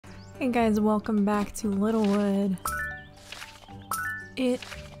Hey guys, welcome back to Littlewood. It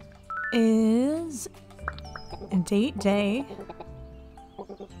is a date day.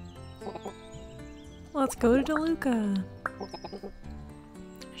 Let's go to DeLuca.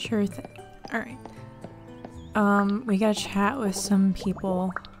 Sure thing. Alright. We gotta chat with some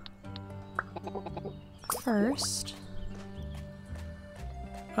people first.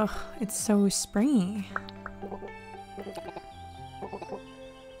 Ugh, it's so springy.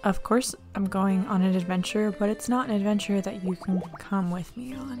 Of course, I'm going on an adventure, but it's not an adventure that you can come with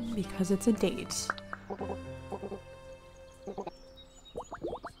me on because it's a date.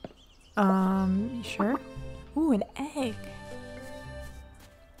 You sure? Ooh, an egg.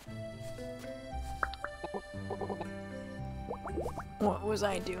 What was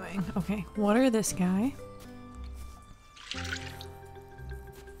I doing? Okay, water this guy.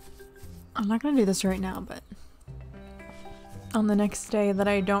 I'm not gonna do this right now, but on the next day that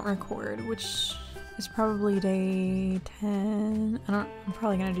I don't record, which is probably day 10. I'm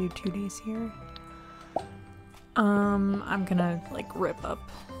probably gonna do 2 days here. I'm gonna like rip up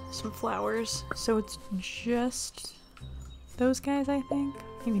some flowers. So it's just those guys, I think.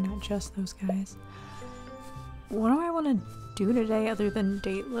 Maybe not just those guys. What do I want to do today other than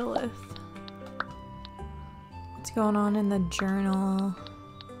date Lilith? What's going on in the journal?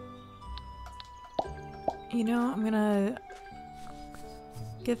 You know, I'm gonna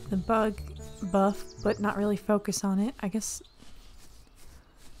get the bug buff, but not really focus on it. I guess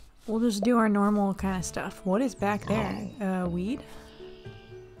we'll just do our normal kind of stuff. What is back there? Weed?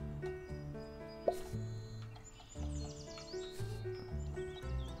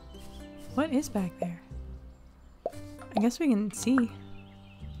 What is back there? I guess we can see.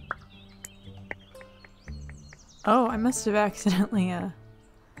 Oh, I must have accidentally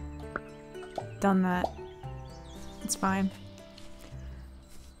done that. It's fine.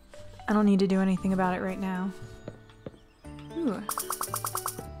 I don't need to do anything about it right now. Ooh.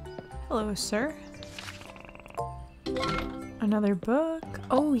 Hello, sir. Another book.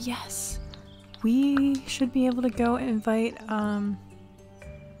 Oh, yes. We should be able to go invite, can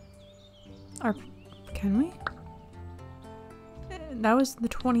we? That was the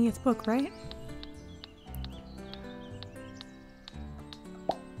 20th book, right?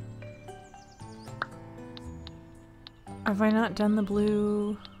 Have I not done the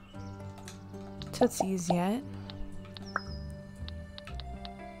blue Tootsies yet?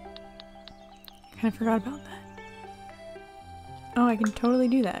 I kind of forgot about that. Oh, I can totally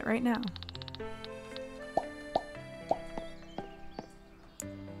do that right now.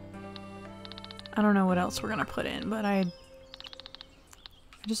 I don't know what else we're gonna put in, but I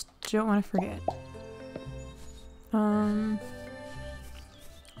just don't want to forget.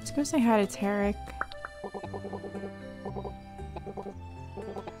 Let's go say hi to Tarek.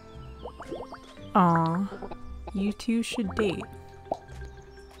 Aw, you two should date.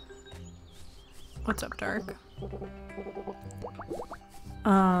 What's up, Dark?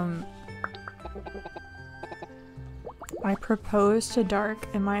 I proposed to Dark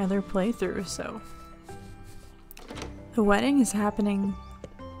in my other playthrough, so the wedding is happening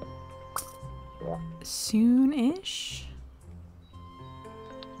soon-ish?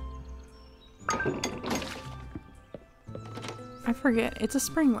 I forget. It's a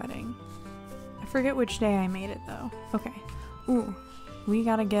spring wedding. I forget which day I made it though. Okay. Ooh. We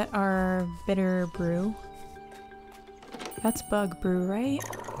gotta get our bitter brew. That's bug brew, right?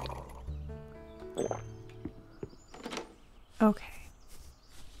 Okay.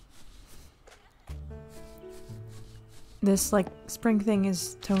 This like spring thing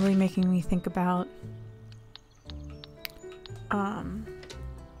is totally making me think about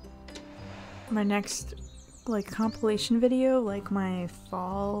my next like compilation video, like my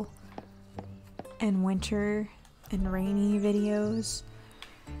fall and winter and rainy videos.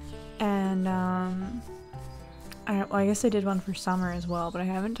 And I guess I did one for summer as well, but I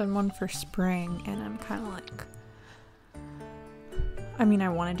haven't done one for spring, and I'm kind of like, I mean, I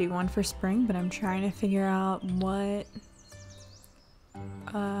want to do one for spring, but I'm trying to figure out what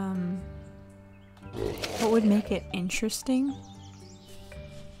would make it interesting.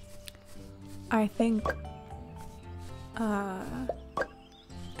 I think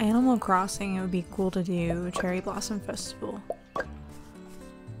Animal Crossing, it would be cool to do Cherry Blossom Festival.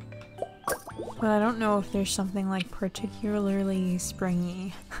 But I don't know if there's something like particularly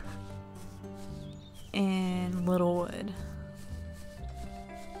springy in Littlewood.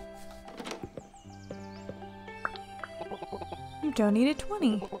 You donated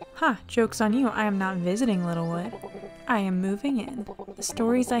 20. Ha, joke's on you. I am not visiting Littlewood. I am moving in. The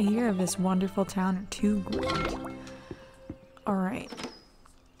stories I hear of this wonderful town are too great. Alright.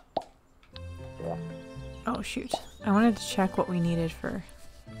 Oh shoot. I wanted to check what we needed for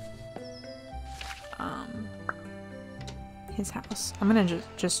his house. I'm gonna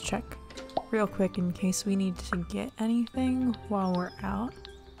just check real quick in case we need to get anything while we're out.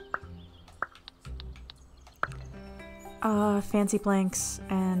 Fancy planks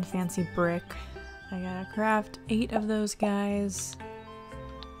and fancy brick. I gotta craft 8 of those guys.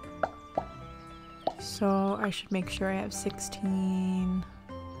 So I should make sure I have 16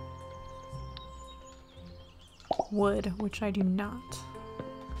 wood, which I do not.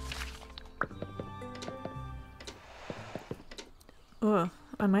 Ugh,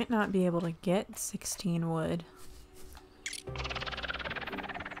 I might not be able to get 16 wood.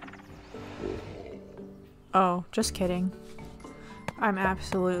 Oh, just kidding. I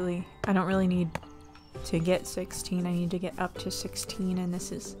don't really need to get 16. I need to get up to 16, and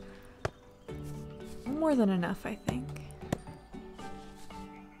this is more than enough, I think.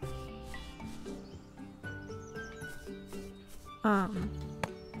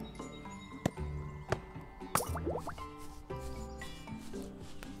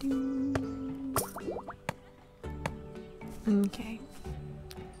 Okay.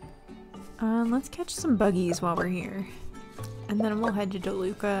 Let's catch some buggies while we're here. And then we'll head to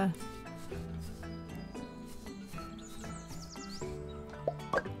DeLuca.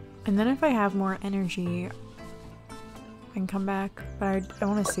 And then if I have more energy, I can come back. But I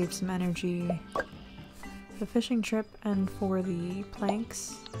want to save some energy for the fishing trip and for the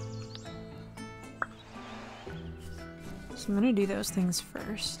planks. So I'm gonna do those things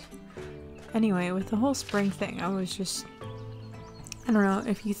first. Anyway, with the whole spring thing, I was just... I don't know,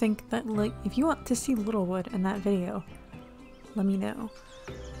 if you think that, like, if you want to see Littlewood in that video, let me know.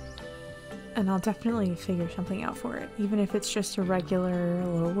 And I'll definitely figure something out for it. Even if it's just a regular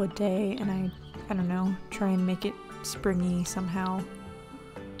Littlewood day and I don't know, try and make it springy somehow.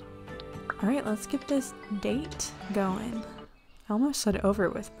 Alright, let's get this date going. I almost said over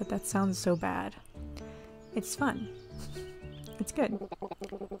with, but that sounds so bad. It's fun. It's good.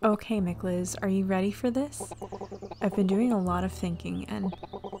 Okay, Mckliz, are you ready for this? I've been doing a lot of thinking, and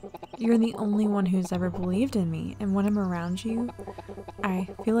you're the only one who's ever believed in me, and when I'm around you, I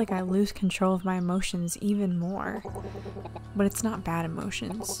feel like I lose control of my emotions even more. But it's not bad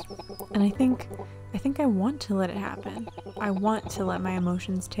emotions. And I think I want to let it happen. I want to let my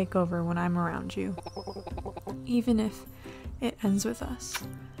emotions take over when I'm around you. Even if it ends with us.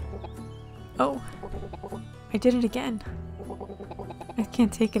 Oh, I did it again. I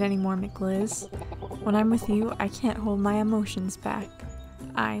can't take it anymore, Mckliz. When I'm with you, I can't hold my emotions back.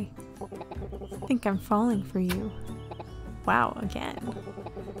 I think I'm falling for you. Wow, again.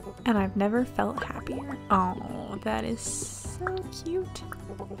 And I've never felt happier. Oh, that is so cute.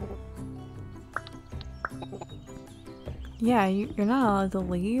 Yeah, you're not allowed to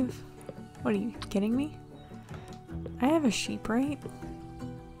leave. What, are you kidding me? I have a sheep, right?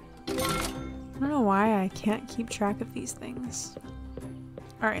 I don't know why I can't keep track of these things.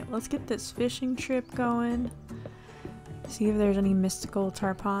 Alright, let's get this fishing trip going. See if there's any mystical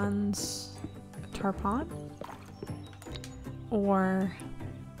tarpons. Tarpon? Or...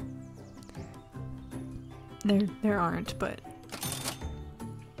 There aren't, but...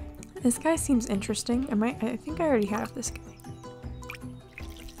 This guy seems interesting. I think I already have this guy.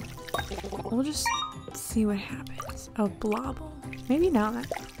 We'll just see what happens. Oh, blobble. Maybe not.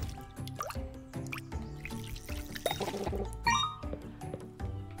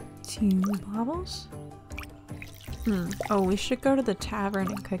 Two bobbles? Oh, we should go to the tavern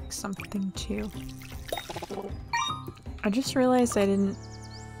and cook something too. I just realized I didn't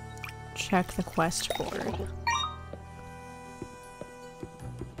check the quest board.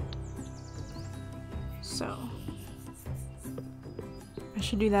 So I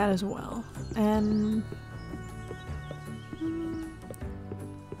should do that as well. And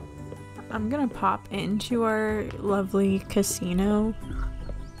I'm gonna pop into our lovely casino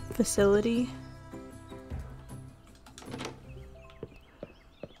facility.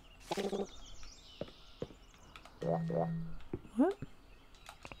 What?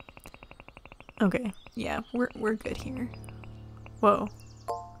 Okay, yeah, we're good here. Whoa.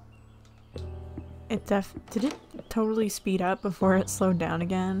 Did it totally speed up before it slowed down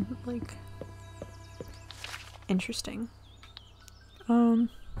again? Like, interesting.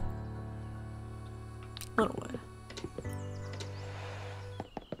 Littlewood.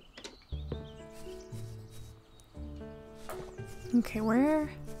 Okay, what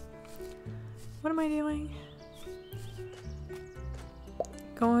am I doing?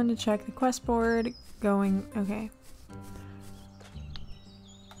 Going to check the quest board, okay.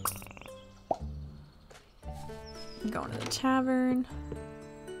 Going to the tavern.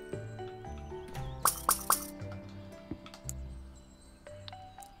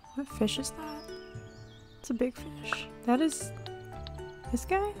 What fish is that? It's a big fish. That is... this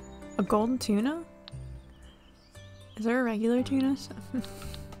guy? A golden tuna? Is there a regular tuna?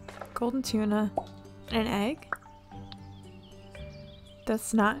 Golden tuna. An egg?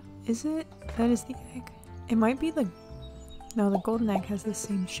 That's not... is it? That is the egg. It might be the... no, the golden egg has the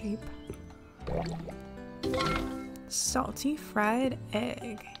same shape. Salty fried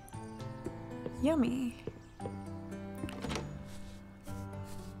egg. Yummy.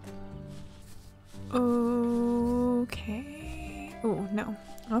 Okay. Oh, no.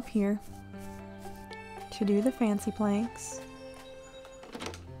 Up here. To do the fancy planks.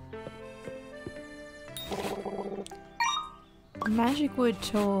 Magic wood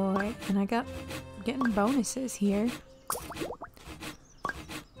toy. And I got getting bonuses here.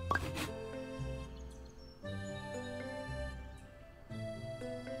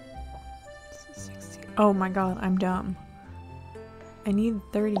 Oh my god, I'm dumb. I need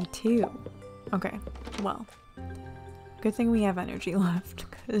 32. Okay, well. Good thing we have energy left,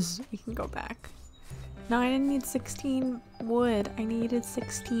 because we can go back. No, I didn't need 16 wood. I needed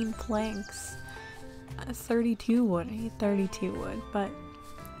 16 planks. 32 wood. I need 32 wood, but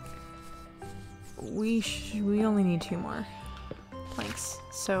we only need 2 more planks,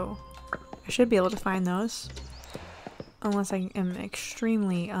 so I should be able to find those. Unless I am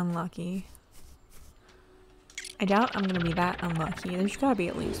extremely unlucky. I doubt I'm gonna be that unlucky. There's gotta be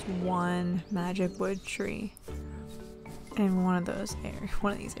at least one magic wood tree in one of these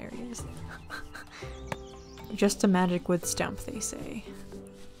areas. Just a magic wood stump, they say.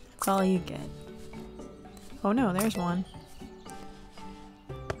 That's all you get. Oh no, there's one.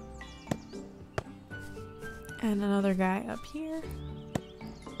 And another guy up here.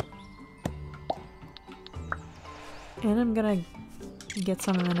 And I'm gonna get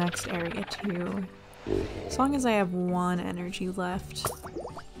some in the next area too. As long as I have 1 energy left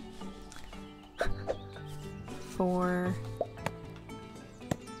for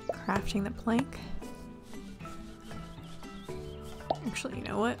crafting the plank. Actually, you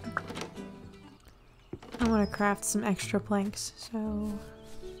know what? I want to craft some extra planks, so...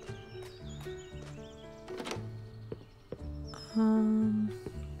 I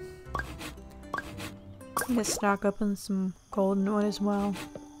need to stock up on some golden wood as well.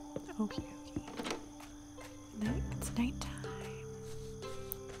 Okay. It's nighttime.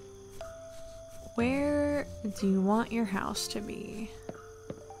 Where do you want your house to be?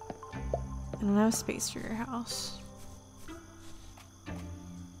 I don't have space for your house.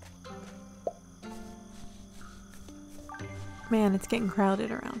 Man, it's getting crowded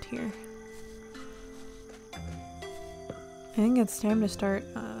around here. I think it's time to start,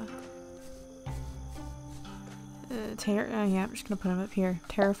 yeah, I'm just gonna put them up here.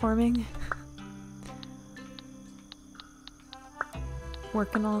 Terraforming.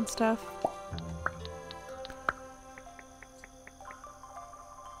 Working on stuff.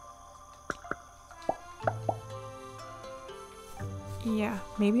 Yeah,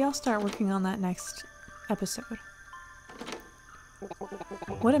 maybe I'll start working on that next episode.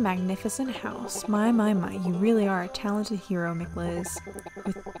 What a magnificent house. My, you really are a talented hero, Mckliz.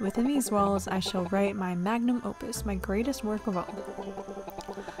 Within these walls I shall write my magnum opus, my greatest work of all.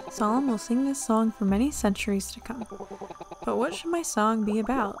 Solemn will sing this song for many centuries to come. But what should my song be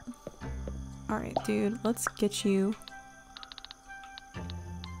about? Alright, dude, let's get you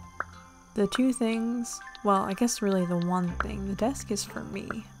the 2 things. Well, I guess really the 1 thing. The desk is for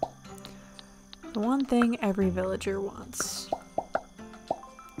me. The 1 thing every villager wants.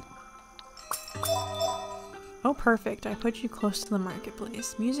 Oh, perfect. I put you close to the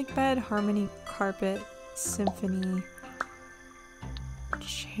marketplace. Music bed, harmony, carpet, symphony,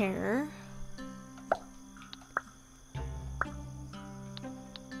 chair.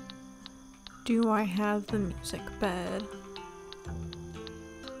 Do I have the music bed?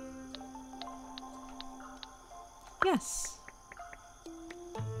 Yes.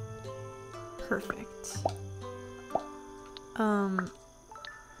 Perfect.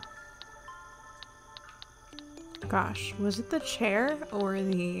 Gosh, was it the chair or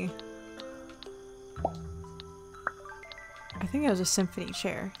the... I think it was a symphony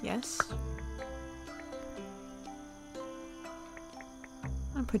chair, yes?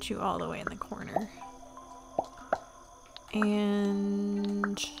 I'll put you all the way in the corner.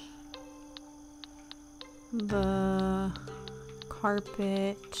 And... the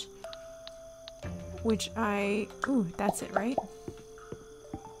carpet, which ooh, that's it, right?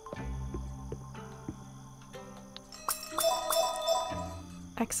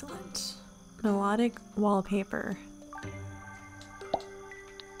 Excellent. Melodic wallpaper.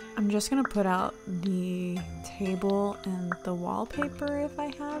 I'm just gonna put out the table and the wallpaper if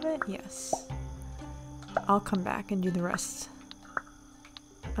I have it. Yes. I'll come back and do the rest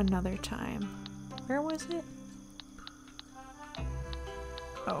another time. Where was it?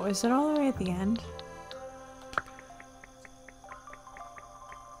 Oh, is it all the way at the end?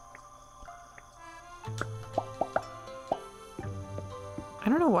 I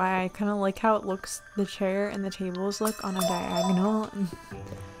don't know why, I kind of like how it looks, the chair and the tables look on a diagonal, and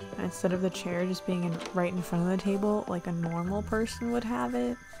instead of the chair just being right in front of the table like a normal person would have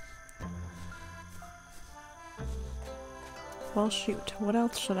it. Well, shoot, what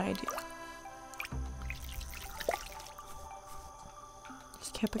else should I do?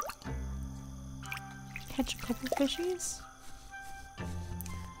 Just catch a couple fishies?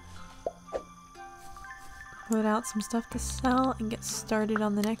 Put out some stuff to sell and get started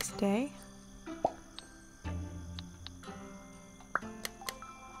on the next day.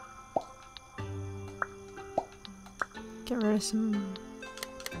 Get rid of some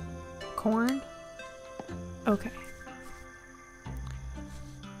corn. Okay.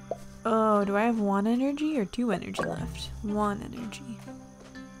 Oh, do I have 1 energy or 2 energy left? 1 energy.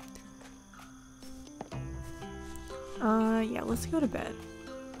 Yeah, let's go to bed.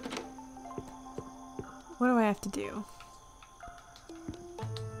 What do I have to do?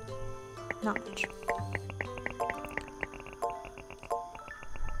 Not much.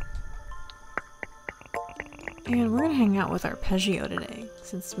 And we're gonna hang out with Arpeggio today,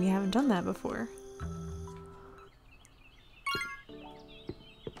 since we haven't done that before.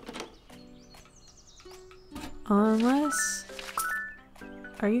 Unless...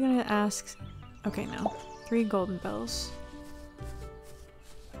 Are you gonna ask... Okay, no. 3 golden bells.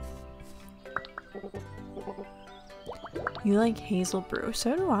 You like hazel brew?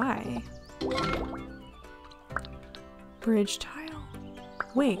 So do I. Bridge tile.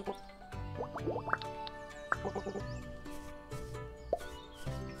 Wait.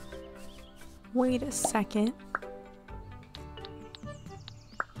 Wait a second.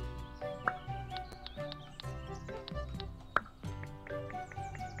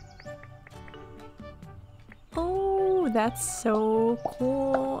 Oh, that's so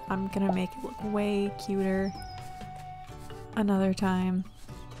cool. I'm gonna make it look way cuter another time.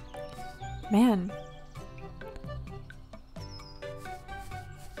 Man.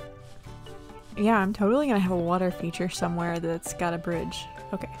 Yeah, I'm totally gonna have a water feature somewhere that's got a bridge.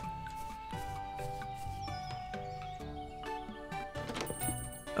 Okay.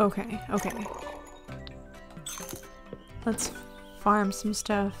 Okay, okay. Let's farm some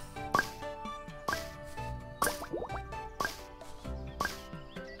stuff.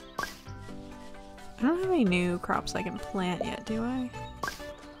 I don't have any new crops I can plant yet, do I?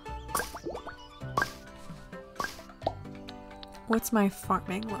 What's my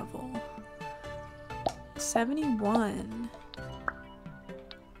farming level? 71.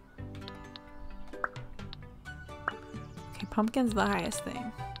 Okay, pumpkin's the highest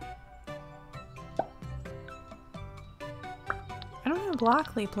thing. I don't have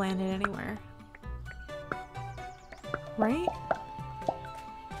broccoli planted anywhere. Right?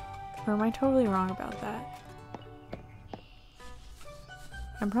 Or am I totally wrong about that?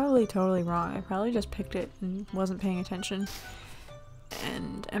 I'm probably totally wrong. I probably just picked it and wasn't paying attention.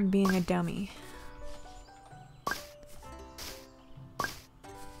 And I'm being a dummy.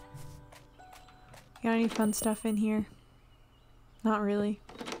 Got any fun stuff in here? Not really.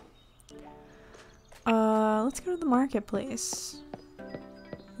 Let's go to the marketplace.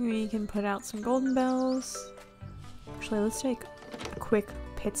 We can put out some golden bells. Actually, let's take a quick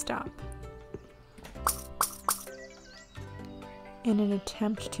pit stop in an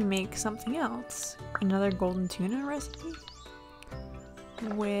attempt to make something else. Another golden tuna recipe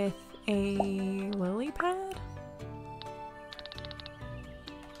with a lily pad.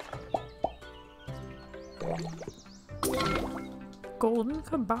 Golden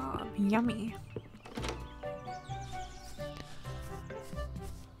kebab, yummy.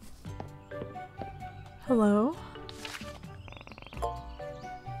 Hello?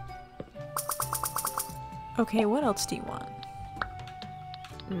 Okay, what else do you want,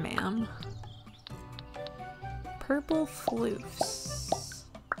 ma'am? Purple floofs.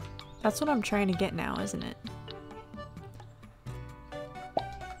 That's what I'm trying to get now, isn't it?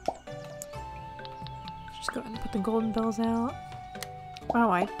 Just go ahead and put the golden bells out.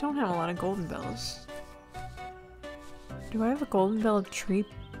 Wow, I don't have a lot of golden bells. Do I have a golden bell tree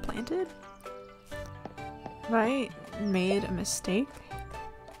planted? Have I made a mistake?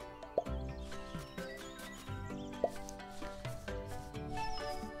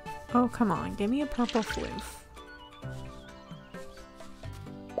 Oh, come on, give me a purple floof.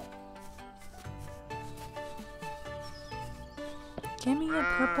 Give me a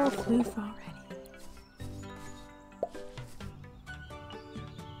purple floof already.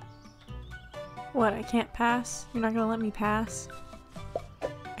 What, I can't pass? You're not gonna let me pass?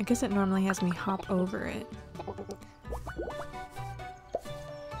 I guess it normally has me hop over it.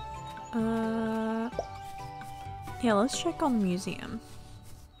 Yeah, let's check on the museum.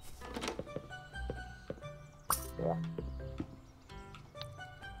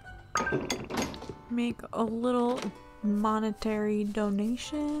 Make a little monetary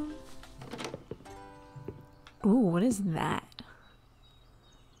donation. Ooh, what is that?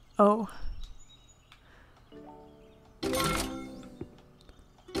 Oh.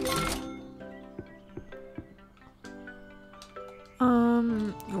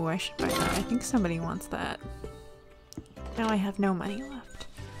 Oh, I should buy that. I think somebody wants that. Now I have no money left.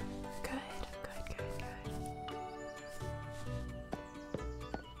 Good.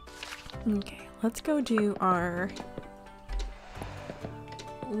 Okay, let's go do our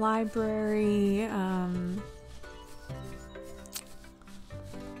library,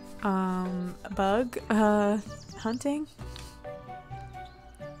 bug, hunting.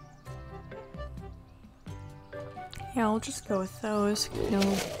 Yeah, I'll just go with those. No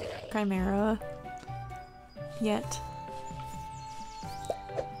chimera yet.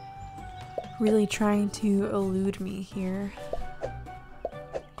 Really trying to elude me here,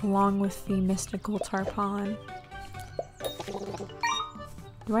 along with the mystical tarpon.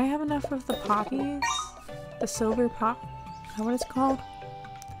 Do I have enough of the poppies? The silver pop? Is that what it's called?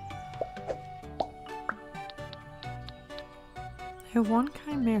 I have one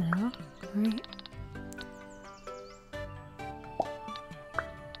chimera, right?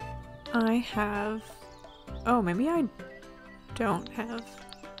 I have... Oh, maybe I don't have...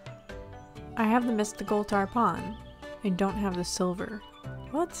 I have the mystical tarpon. I don't have the silver.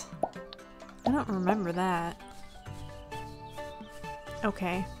 What? I don't remember that.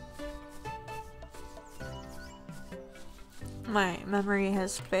 Okay. My memory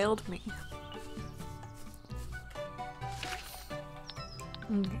has failed me.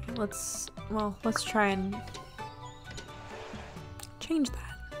 Okay, let's try and change that.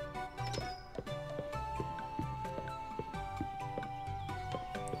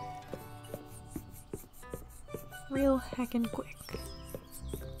 Real heckin' quick.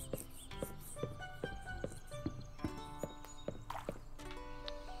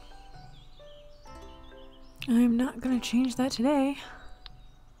 I'm not gonna change that today.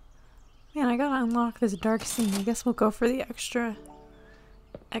 Man, I gotta unlock this dark scene. I guess we'll go for the extra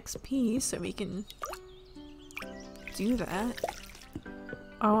XP so we can do that.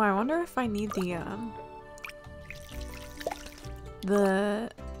 Oh, I wonder if I need the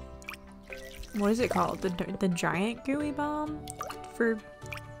what is it called? The giant gooey bomb for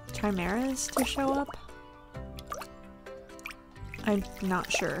chimeras to show up? I'm not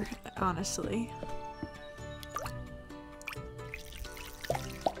sure, honestly.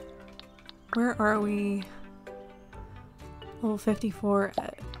 Where are we? Level 54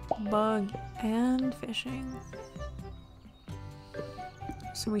 at bug and fishing.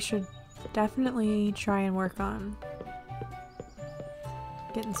 So we should definitely try and work on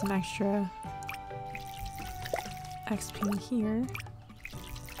getting some extra XP here.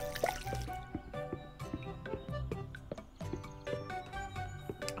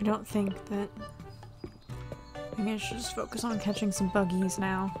 I don't think that... I think I should just focus on catching some buggies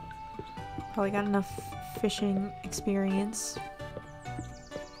now. Probably got enough fishing experience.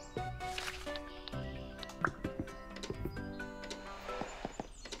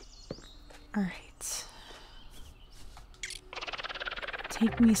 Alright.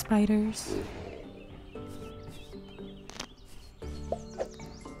 Take me, spiders.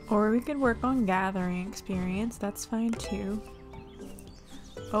 Or we could work on gathering experience, that's fine too.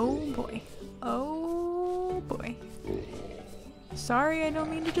 Oh boy. Oh boy. Sorry, I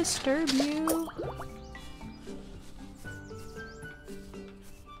don't mean to disturb you.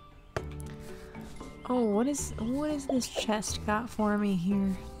 Oh, what is this chest got for me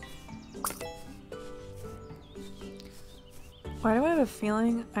here? Why do I have a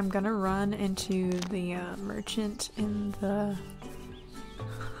feeling I'm gonna run into the merchant in the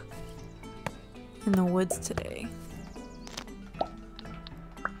woods today?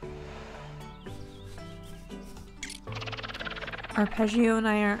 Arpeggio and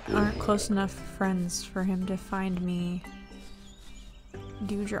I aren't close enough friends for him to find me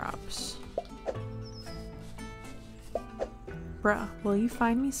dewdrops. Bruh, will you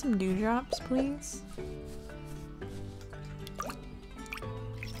find me some dewdrops, please?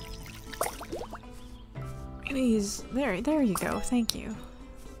 Please, there you go, thank you.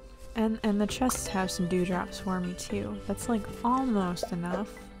 And the chests have some dewdrops for me too. That's like almost enough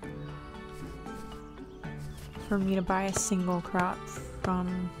for me to buy a single crop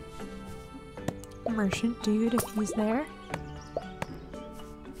from Merchant Dude if he's there.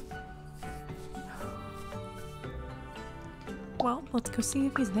 Well, let's go see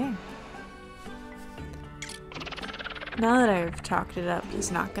if he's there. Now that I've talked it up,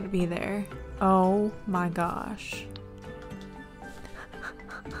 he's not gonna be there. Oh my gosh.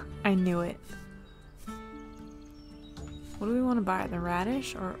 I knew it. What do we want to buy? The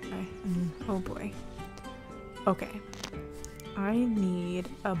radish or... oh boy. Okay. I need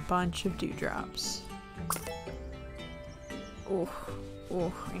a bunch of dewdrops. Oh,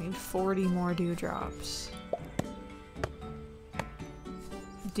 I need 40 more dewdrops.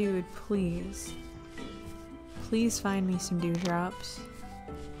 Dude, please. Please find me some dewdrops.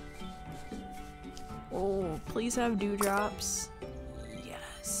 Oh, please have dewdrops.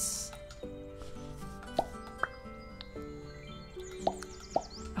 Yes.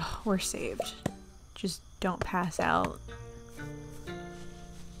 Oh, we're saved. Just don't pass out.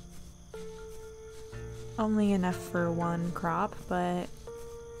 Only enough for one crop, but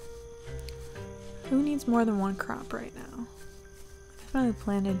who needs more than one crop right now? I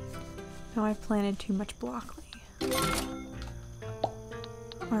planted too much broccoli.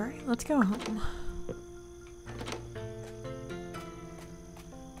 Alright, let's go home.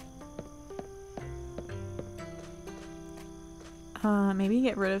 Maybe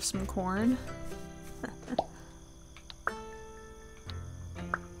get rid of some corn.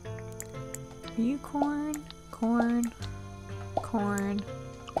 Are you corn? Corn. Corn.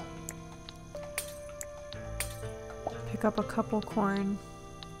 Pick up a couple corn.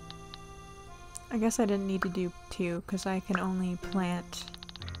 I guess I didn't need to do two because I can only plant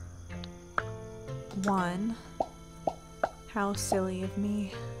one. How silly of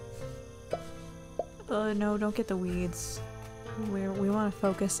me. No, don't get the weeds. We want to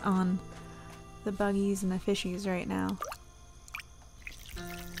focus on the buggies and the fishies right now.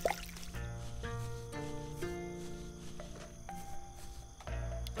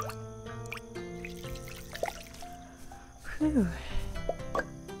 Whew.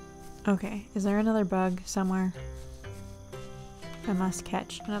 Okay, is there another bug somewhere? I must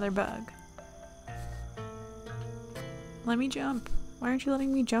catch another bug. Let me jump. Why aren't you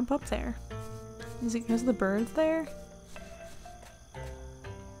letting me jump up there? Is it because the bird's there?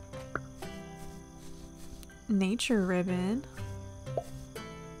 Nature ribbon.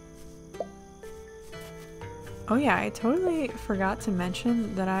 Oh yeah, I totally forgot to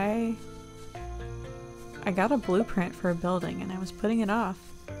mention that I got a blueprint for a building and I was putting off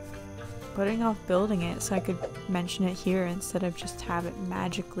building it so I could mention it here instead of just have it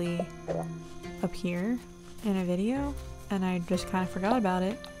magically appear in a video, and I just kind of forgot about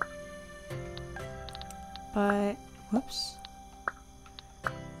it. But whoops.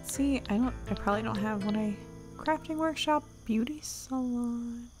 See, I probably don't have what crafting workshop, beauty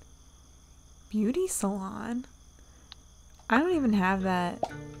salon. Beauty salon? I don't even have that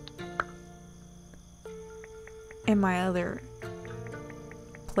in my other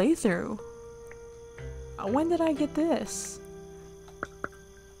playthrough. When did I get this?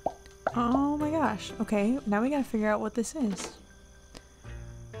 Oh my gosh. Okay, now we gotta figure out what this is.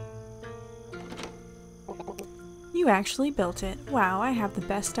 You actually built it. Wow, I have the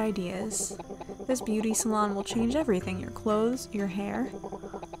best ideas. This beauty salon will change everything. Your clothes, your hair.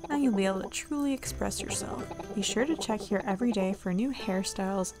 Now you'll be able to truly express yourself. Be sure to check here every day for new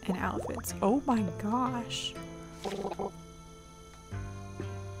hairstyles and outfits. Oh my gosh.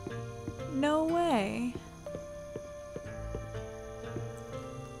 No way.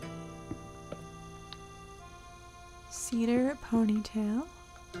 Cedar ponytail.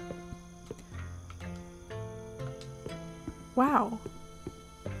 Wow.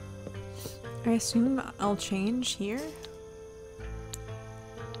 I assume I'll change here?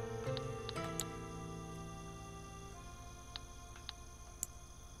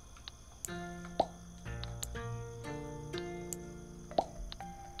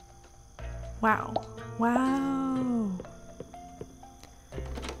 Wow. Wow.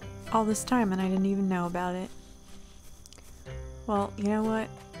 All this time and I didn't even know about it. Well, you know what?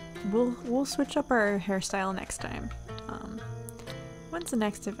 We'll switch up our hairstyle next time. When's the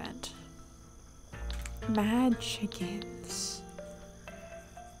next event? Mad chickens.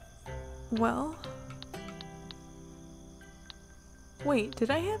 Well, wait,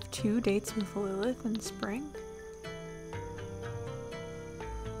 did I have 2 dates with Lilith in spring?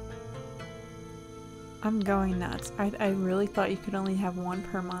 I'm going nuts. I really thought you could only have 1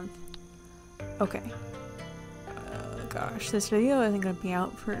 per month. Okay. gosh, this video isn't gonna be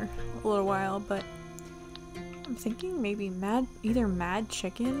out for a little while, but I'm thinking maybe either mad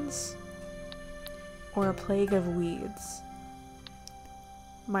chickens or a plague of weeds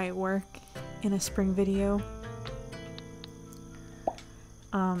might work in a spring video.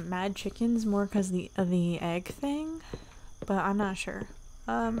 Mad chickens more because of the egg thing, but I'm not sure.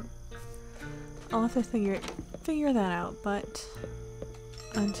 I'll have to figure that out, but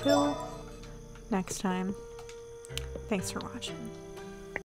until next time, thanks for watching.